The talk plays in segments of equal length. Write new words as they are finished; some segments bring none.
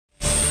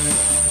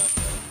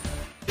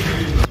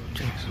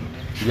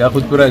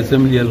Yakutpura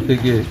assembly हल्के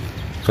के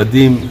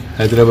कदीम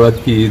हैदराबाद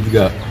की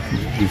ईदगा,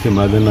 जिसे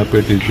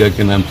मादनापेट ईदगा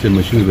के नाम से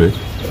मशहूर है,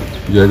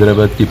 जो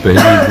हैदराबाद की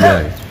पहली ईदगा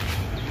है,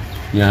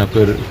 यहाँ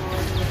पर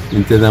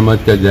इंतजामात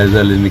का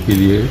जायज़ा लेने के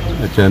लिए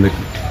अचानक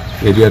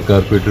एरिया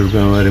कारपोरेटर को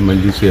हमारे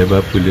मजलिस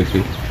अहबाब को लेके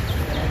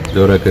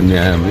दौरा करने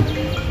आया हमें।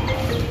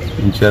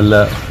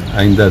 इंशाअल्लाह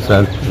आइंदा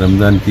साल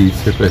रमज़ान की ईद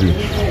से पहले,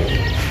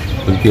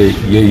 बल्कि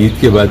ये ईद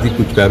के बाद ही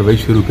कुछ कार्रवाई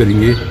शुरू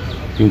करेंगे,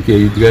 क्योंकि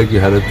ईदगाह की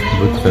हालत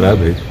बहुत ख़राब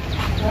है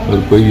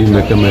और कोई भी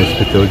महकमा इस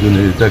पर तवज्जो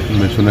नहीं देता। कि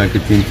मैं सुना कि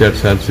 3-4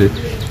 साल से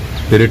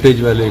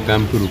हेरिटेज वाले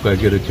काम को रुका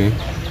के रखें,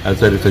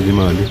 आसार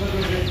खजीमा वाले,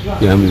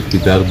 कि हम इसकी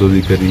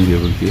दागदोजी करेंगे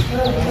बोल के।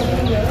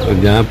 और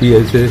जहाँ भी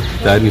ऐसे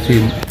तारीख़ी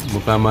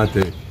मकामात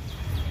है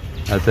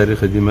आसार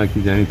खजीमा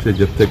की जानिब से,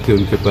 जब तक कि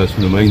उनके पास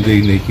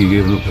नुमाइंदगी नहीं की गई,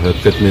 उनकी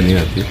हरकत में नहीं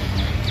आते।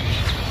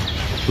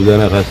 खुदा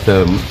न खास्ता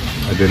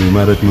अगर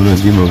इमारत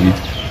मुनज़्ज़म होगी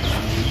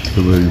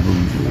तो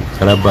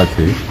ख़राब बात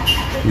है।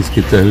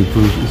 इसका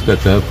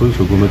तहफ़्फ़ुज़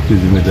हुकूमत की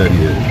ज़िम्मेदारी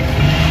है,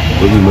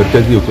 वो भी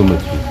मरकज़ी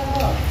हुकूमत की।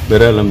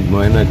 बहरहाल हम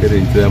मुआयना करें,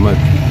 इंतजाम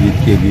ईद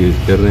के लिए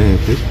कर रहे हैं।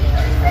 फिर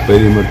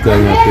पहली मरतबा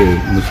यहाँ पे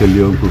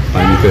मुसल्लियों को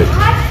पानी का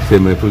से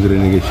महफूज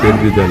रहने के शेड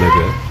भी डाला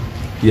गया।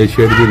 यह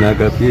शेड भी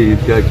नाकाफ़ी है।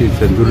 ईदगाह के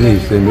अंदरूनी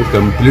हिस्से में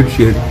कंप्लीट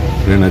शेड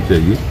रहना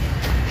चाहिए,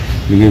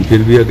 लेकिन फिर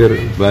भी अगर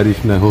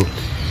बारिश ना हो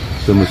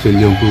तो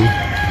मुसल्लियों को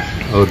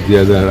और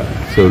ज़्यादा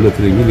सहूलत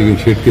रहेगी। लेकिन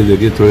शेड के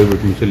ज़रिए थोड़े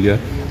बहुत मुसल्लियाँ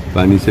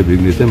पानी से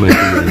भीगने से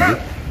महफूज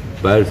रहेंगे।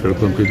 बाहर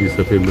सड़कों पर भी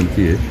सफ़ेद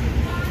बनती है,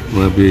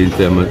 वहाँ भी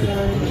इंतजाम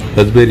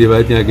हस्ब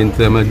रिवायत यहाँ के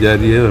इंतजाम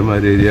जारी है। और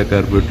हमारे एरिया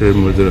कारपोरेटर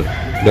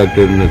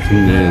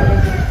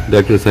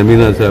डॉक्टर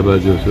समीना साहबा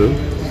जो सो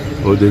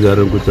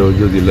अहदेदारों को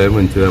तवज्जो दिलाए, वो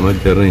इंतजाम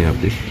कर रहे हैं यहाँ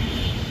पे।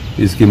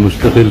 इसकी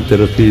मुस्तकिल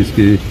तरक्की,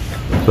 इसकी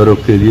फ़रोग़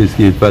के लिए,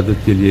 इसकी हिफाजत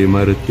के लिए,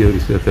 इमारत की और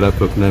इसके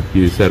खिलाफ अपनाप की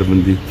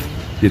हिसारबंदी,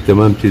 ये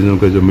तमाम चीज़ों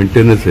का जो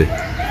मेंटेनेंस है,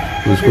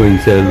 उसको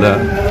इंशाअल्लाह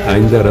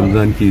आइंदा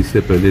रमज़ान की इससे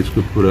पहले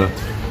इसको पूरा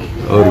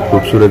और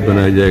खूबसूरत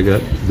बनाया जाएगा।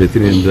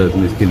 बेहतरीन अंदाज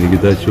में इसकी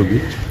निगहदाश्त होगी।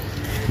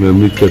 मैं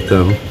उम्मीद करता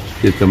हूँ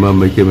कि तमाम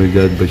महकमे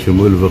जात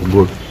बशमूल वक्फ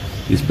बोर्ड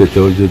इस पर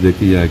तवज्जो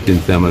देकर यहाँ के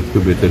इंतजाम को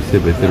बेहतर से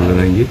बेहतर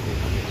बनाएंगे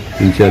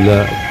इंशाअल्लाह।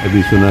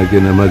 अभी सुना कि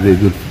नमाज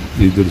ईद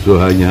उल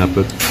ज़ुहा यहाँ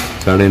पर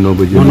 9:30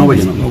 बजे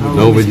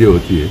 9 बजे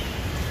होती है।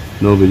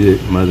 9 बजे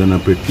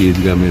मादनापेट की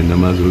ईदगाह में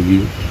नमाज होगी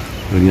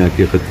और यहाँ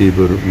के खतीब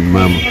और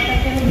इमाम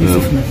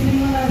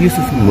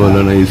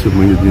मौलाना यूसुफ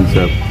मुहीउद्दीन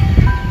साहब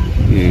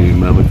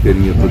इमामत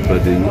करेंगे, खुतबा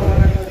देंगे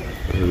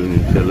और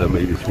इंशाअल्लाह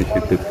मैं इसमें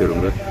शिरकत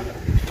करूँगा।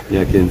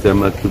 यहाँ के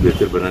इंतजामात को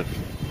बेहतर बना